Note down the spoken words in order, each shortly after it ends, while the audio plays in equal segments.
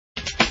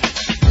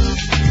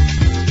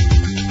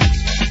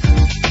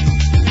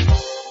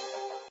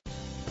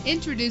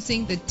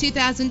Introducing the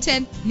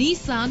 2010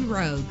 Nissan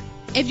Rogue.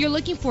 If you're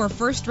looking for a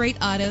first-rate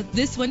auto,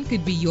 this one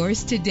could be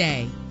yours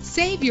today.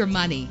 Save your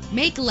money.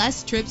 Make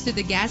less trips to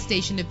the gas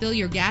station to fill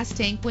your gas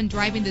tank when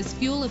driving this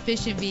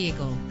fuel-efficient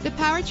vehicle. The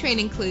powertrain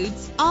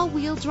includes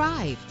all-wheel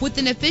drive with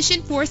an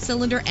efficient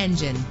 4-cylinder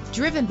engine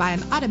driven by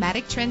an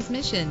automatic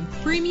transmission.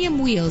 Premium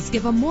wheels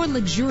give a more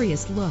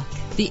luxurious look.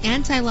 The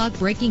anti-lock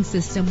braking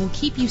system will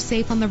keep you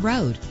safe on the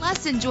road.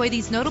 Plus, enjoy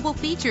these notable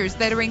features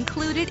that are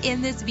included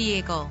in this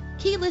vehicle: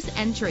 keyless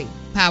entry,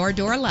 power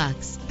door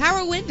locks,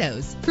 power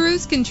windows,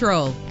 cruise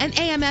control, an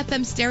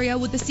AM/FM stereo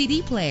with a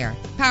CD player,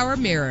 power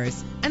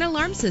mirrors, an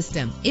alarm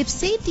system. If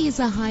safety is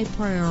a high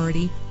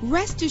priority,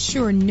 rest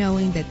assured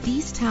knowing that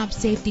these top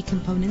safety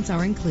components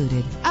are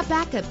included: a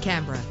backup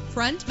camera,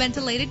 front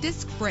ventilated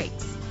disc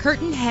brakes,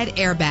 curtain head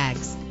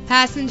airbags,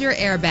 passenger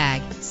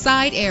airbag,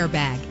 side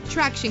airbag,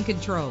 traction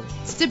control,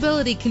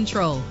 stability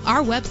control.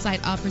 Our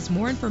website offers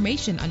more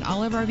information on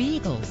all of our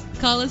vehicles.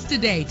 Call us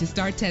today to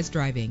start test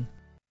driving.